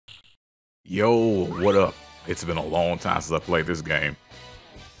Yo, what up? It's been a long time since I played this game.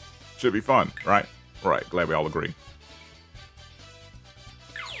 Should be fun, right? Right, glad we all agree.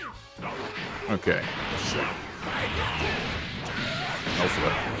 Okay, let's see. No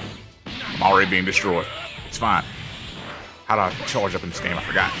flip. I'm already being destroyed. It's fine. How do I charge up in this game? I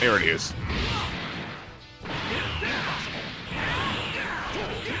forgot. There it is.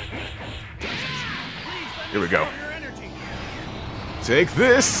 Here we go. Take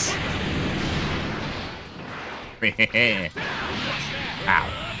this! Ow.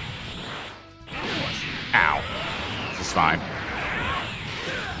 Ow. This is fine.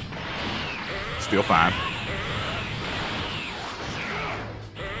 Still fine.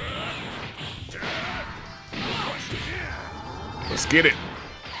 Let's get it.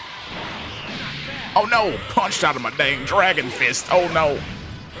 Oh no! Punched out of my dang dragon fist. Oh no!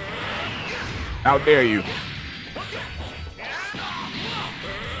 How dare you?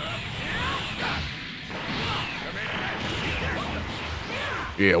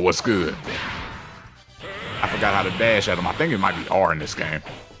 Yeah, what's good? I forgot how to dash at him. I think it might be R in this game.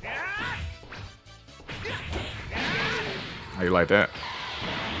 How you like that?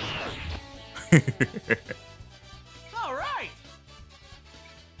 All right.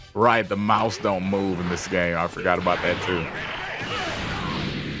 Right, the mouse don't move in this game. I forgot about that too.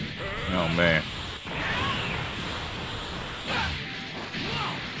 Oh man.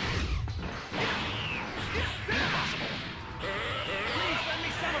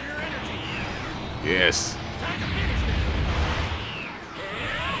 Yes.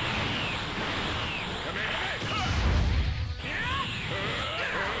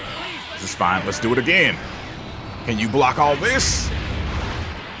 This is fine. Let's do it again. Can you block all this?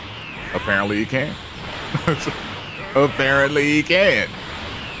 Apparently you can. Apparently you can.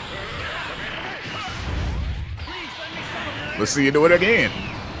 Let's see you do it again.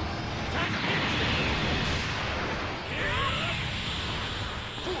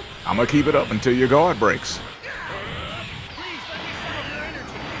 I'm gonna keep it up until your guard breaks.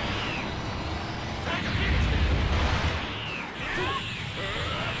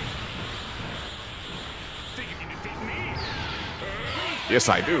 Yes,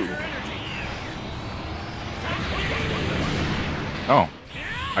 I do. Oh,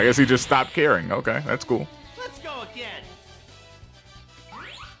 I guess he just stopped caring. Okay, that's cool. Let's go again.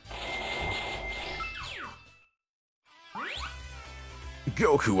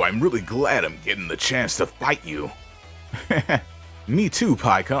 Goku, I'm really glad I'm getting the chance to fight you. Me too,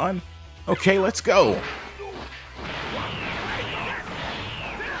 Paikon. Okay, let's go.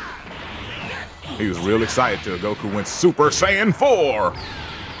 He was real excited till Goku went Super Saiyan 4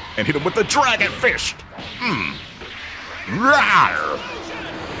 and hit him with the Dragon Fist. Rawr.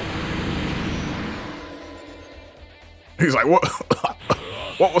 He's like, what?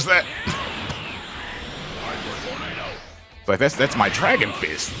 What was that? It's like, that's my Dragon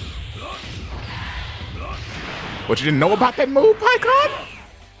Fist. What, you didn't know about that move, Paikon?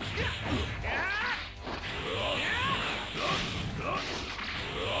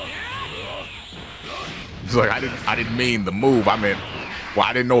 He's like, I didn't mean the move. I meant, well,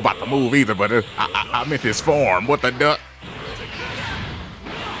 I didn't know about the move either, but I meant his form. What the duck?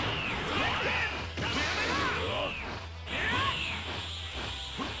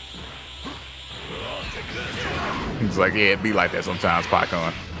 He's like, yeah, it be like that sometimes,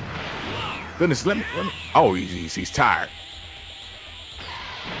 Paikon. Goodness, let me. Oh, he's tired.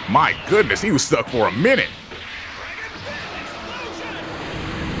 My goodness, he was stuck for a minute.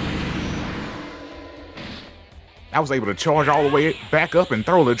 I was able to charge all the way back up and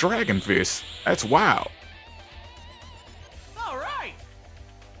throw the Dragon Fist. That's wild. All right.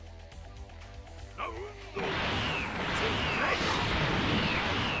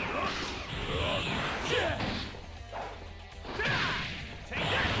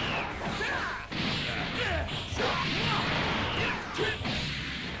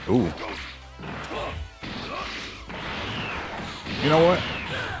 Ooh. You know what?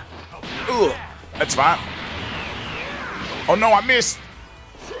 Ugh. That's fine. Oh no, I missed.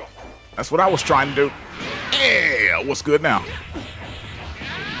 That's what I was trying to do. Yeah, what's good now?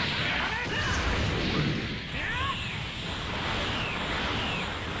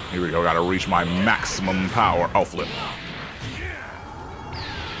 Here we go, gotta reach my maximum power. Oh, flip.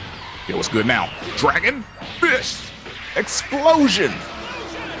 Yeah, what's good now? Dragon Fist! Explosion!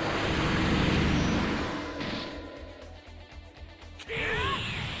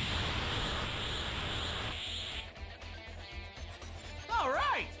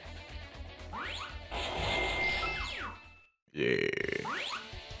 Yeah.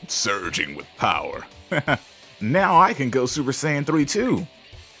 Surging with power. Now I can go Super Saiyan 3 too.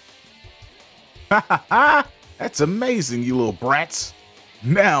 That's amazing, you little brats.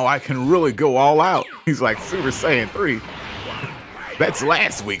 Now I can really go all out. He's like Super Saiyan 3. That's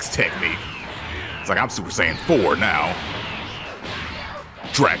last week's technique. It's like I'm Super Saiyan 4 now.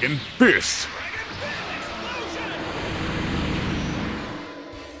 Dragon Fist.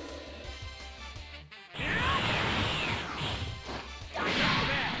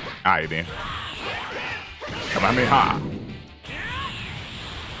 Alright then. Kamehameha.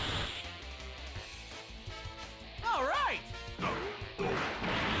 Alright.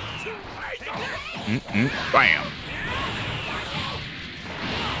 Bam.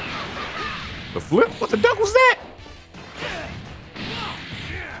 The flip? What the duck was that?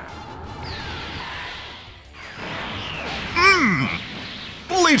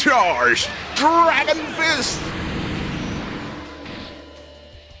 Fully charged Dragon Fist.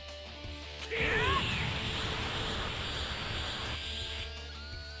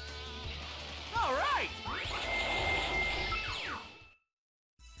 Alright.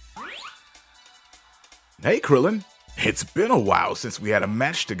 Hey, Krillin. It's been a while since we had a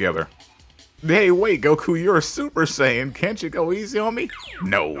match together. Hey, wait, Goku, you're a Super Saiyan. Can't you go easy on me?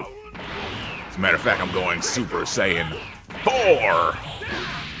 No. As a matter of fact, I'm going Super Saiyan 4.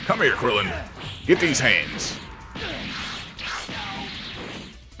 Come here, Krillin. Get these hands.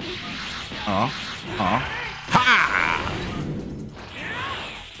 Ha!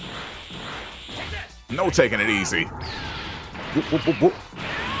 No taking it easy. Whoop, whoop, whoop, whoop.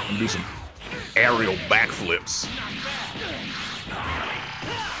 And do some aerial backflips.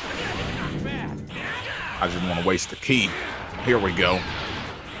 I just want to waste the key. Here we go.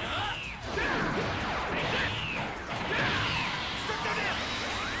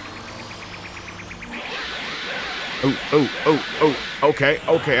 Oh. Okay,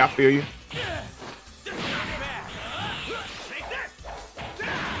 I feel you.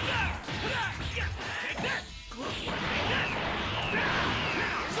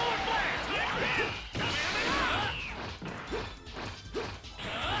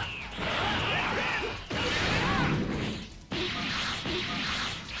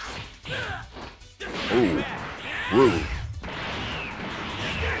 Ooh, rude.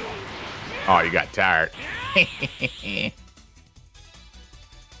 Oh, you got tired.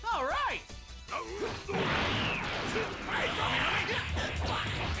 All right.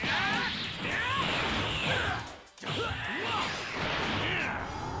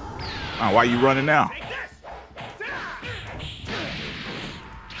 Oh, why you running now?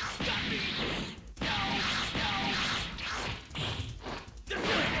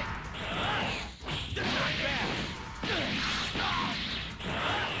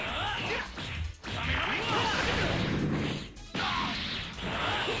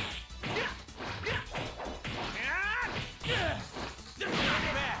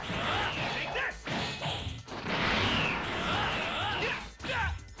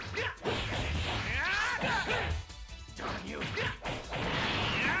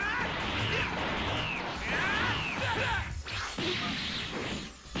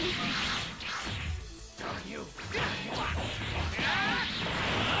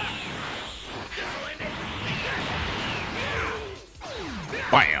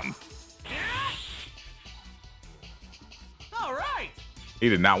 Bam! All right. He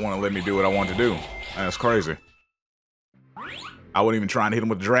did not want to let me do what I wanted to do. That's crazy. I wasn't even trying to hit him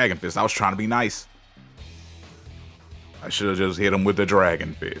with the Dragon Fist. I was trying to be nice. I should have just hit him with the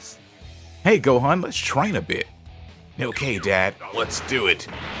Dragon Fist. Hey, Gohan, let's train a bit. Okay, Dad, let's do it.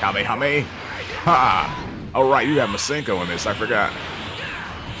 Kamehameha. Ha! Alright, you have Masenko in this, I forgot.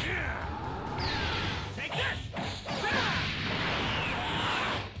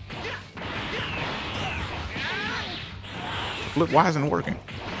 Flip, why isn't it working?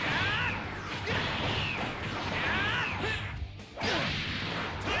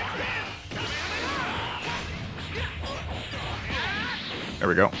 There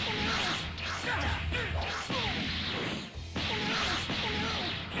we go.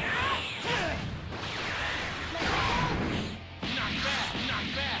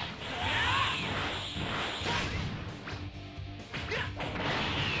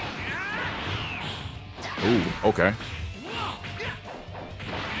 Ooh, okay.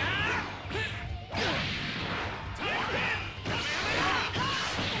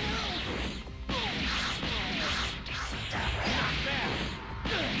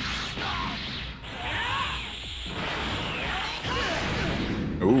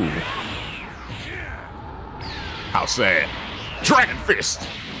 Ooh. How sad. Dragon Fist!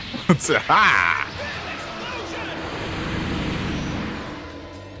 Ha!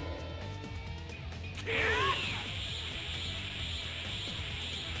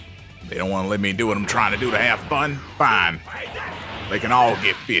 They don't want to let me do what I'm trying to do to have fun? Fine. They can all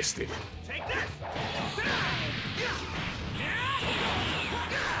get fisted.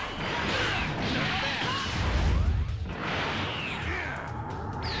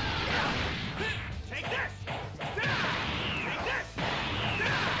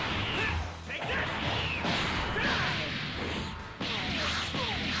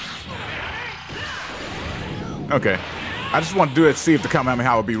 Okay. I just want to do it to see if the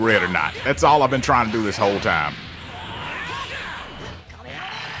Kamehameha would be red or not. That's all I've been trying to do this whole time.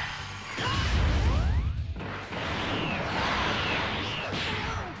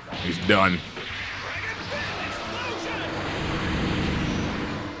 He's done.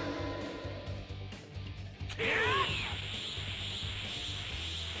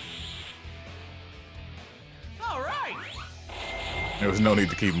 All right. There was no need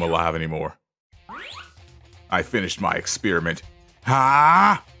to keep him alive anymore. I finished my experiment.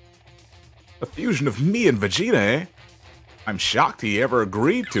 Ha! A fusion of me and Vegeta, eh? I'm shocked he ever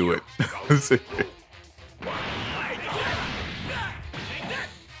agreed to it.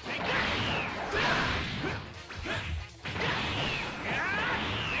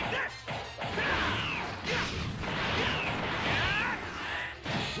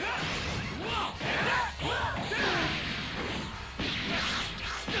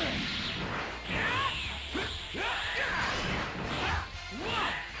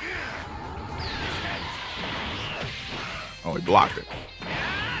 Oh, he blocked it.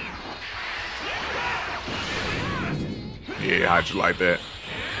 Yeah, how'd you like that?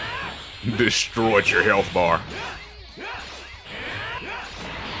 Destroyed your health bar.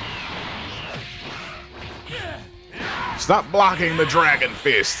 Stop blocking the Dragon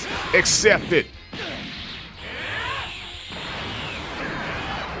Fist. Accept it.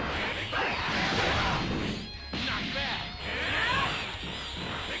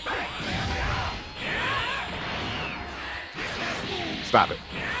 Stop it.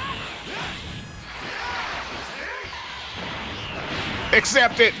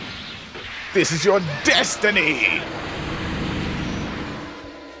 Accept it. This is your destiny.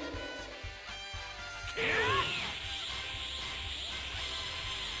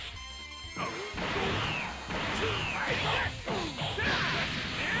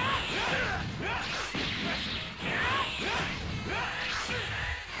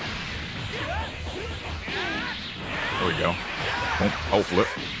 There we go. Oh, flip.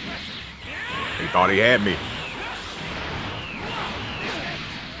 He thought he had me.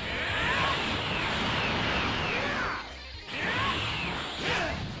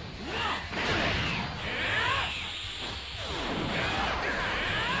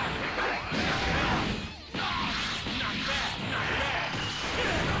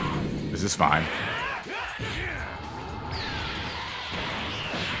 This is fine.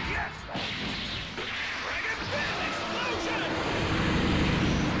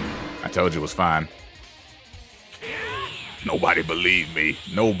 I told you it was fine. Nobody believed me.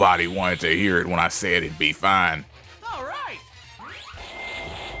 Nobody wanted to hear it when I said it'd be fine. All right.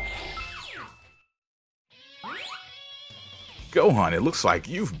 Gohan, it looks like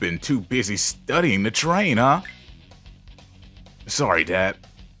you've been too busy studying the train, huh? Sorry, Dad,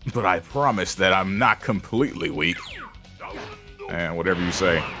 but I promise that I'm not completely weak. And whatever you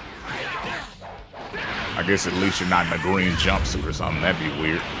say. I guess at least you're not in a green jumpsuit or something. That'd be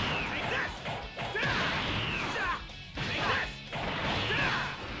weird.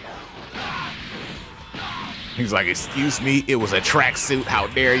 He's like, excuse me, it was a tracksuit, how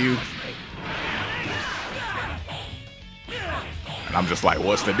dare you? And I'm just like,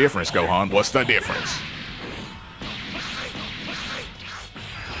 what's the difference, Gohan? What's the difference?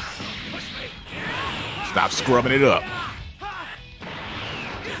 Stop scrubbing it up.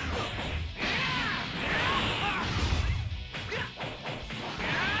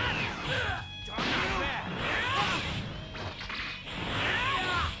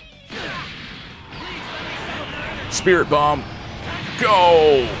 Spirit Bomb,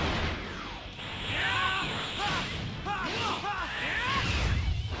 go!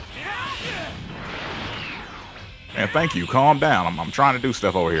 And thank you, calm down. I'm trying to do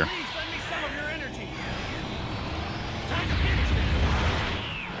stuff over here.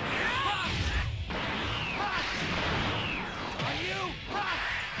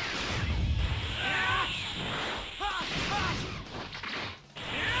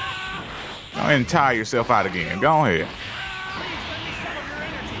 Go ahead and tire yourself out again. Go ahead.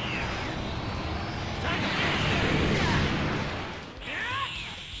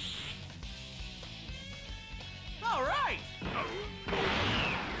 All right.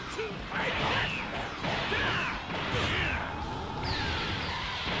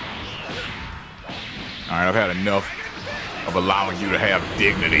 All right, I've had enough of allowing you to have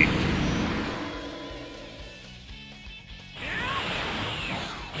dignity.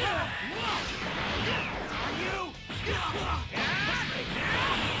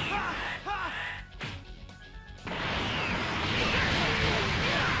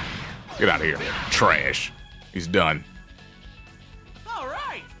 Get out of here. Trash. He's done. All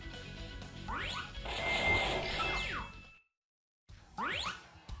right.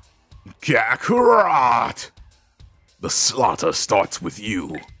 Kakarot! The slaughter starts with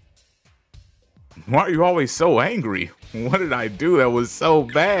you. Why are you always so angry? What did I do that was so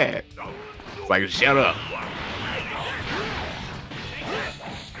bad? It's like, shut up.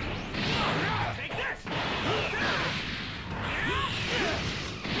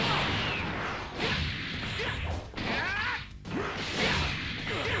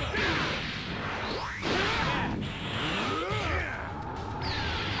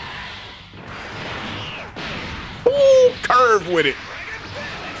 Ooh, curve with it.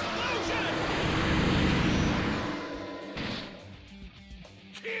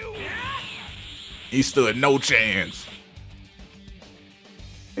 He stood no chance.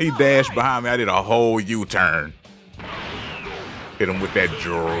 He dashed behind me. I did a whole U-turn. Hit him with that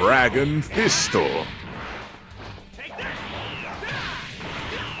dragon pistol.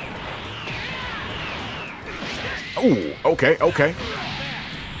 Ooh, okay, okay.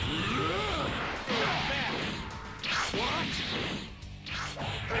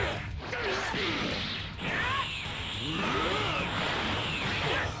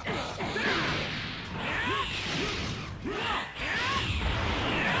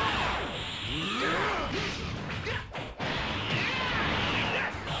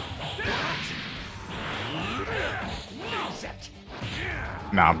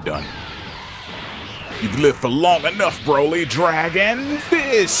 Now I'm done. You've lived for long enough, Broly. Dragon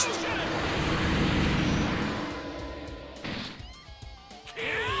Fist!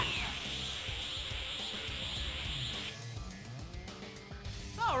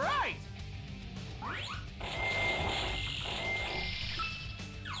 All right.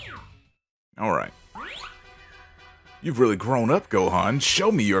 All right. You've really grown up, Gohan. Show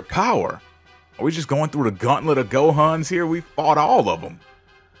me your power. Are we just going through the gauntlet of Gohans here? We fought all of them.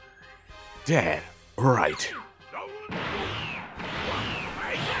 Dad, right.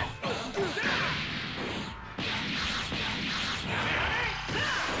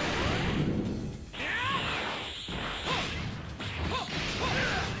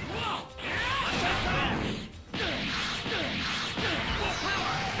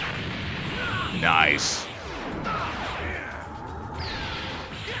 Nice.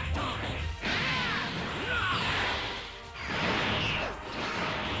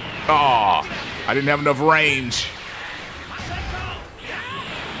 Oh, I didn't have enough range.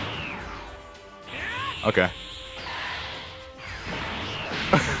 Okay.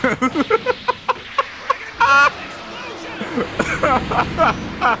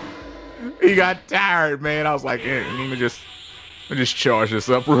 He got tired, man. I was like, hey, let me just charge this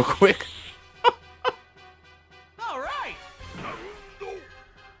up real quick. All right.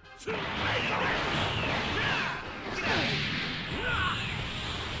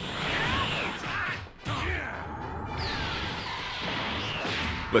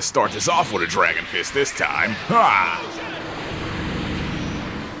 Let's start this off with a Dragon Fist this time. Ha!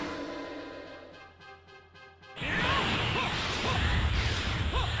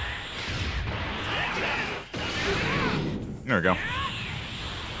 There we go.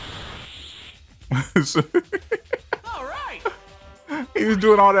 All right. He was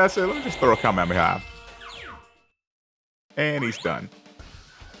doing all that. I said, let me just throw a Kamehameha. And he's done.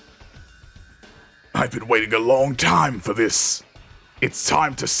 I've been waiting a long time for this. It's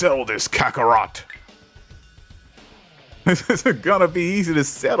time to settle this, Kakarot. This isn't gonna be easy to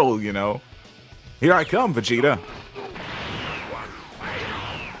settle, you know. Here I come, Vegeta.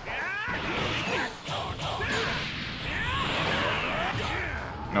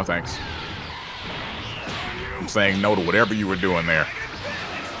 No thanks. I'm saying no to whatever you were doing there.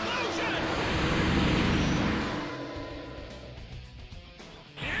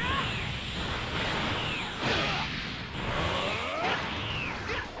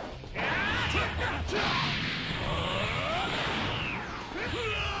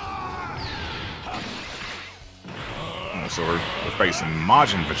 So we're facing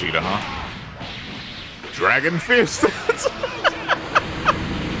Majin Vegeta, huh? Dragon Fist.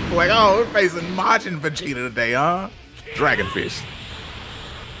 Like, oh, we're facing Majin Vegeta today, huh? Dragon Fist.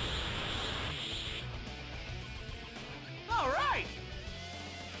 All right.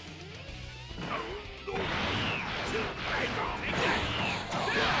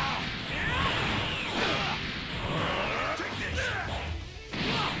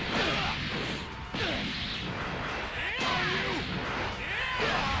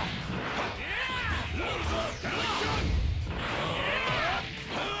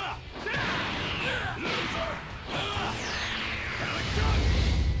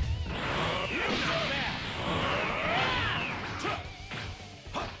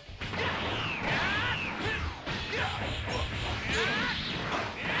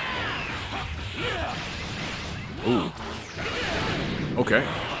 Ooh. Okay.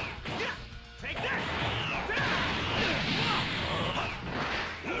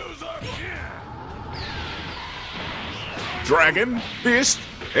 Dragon Fist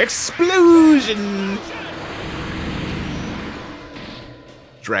Explosion!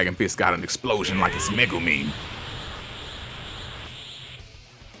 Dragon Fist got an explosion like it's Megumin.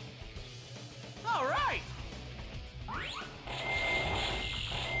 All right.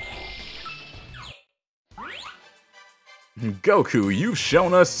 Goku, you've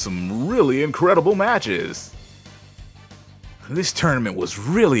shown us some really incredible matches. This tournament was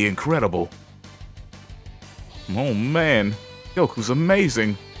really incredible. Oh man, Goku's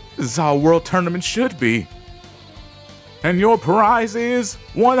amazing. This is how a world tournament should be. And your prize is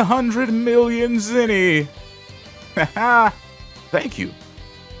 100 million zenny. Haha, thank you.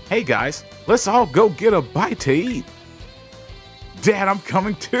 Hey guys, let's all go get a bite to eat. Dad, I'm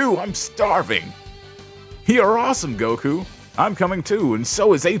coming too, I'm starving. You're awesome, Goku. I'm coming too, and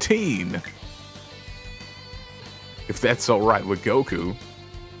so is 18. If that's alright with Goku.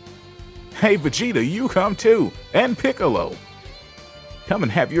 Hey Vegeta, you come too, and Piccolo. Come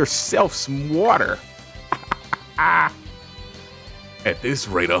and have yourself some water. At this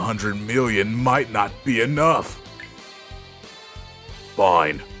rate, 100 million might not be enough.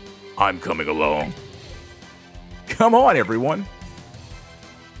 Fine, I'm coming along. Come on, everyone.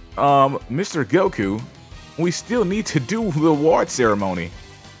 Mr. Goku, we still need to do the award ceremony.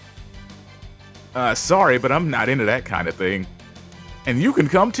 Sorry, but I'm not into that kind of thing. And you can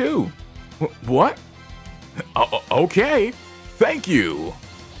come too. What? Okay, thank you.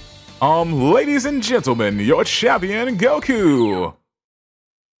 Ladies and gentlemen, your champion, Goku.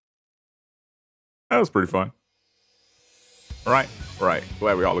 That was pretty fun. Right,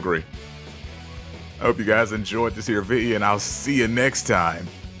 glad we all agree. I hope you guys enjoyed this here video, and I'll see you next time.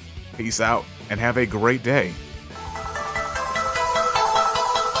 Peace out, and have a great day.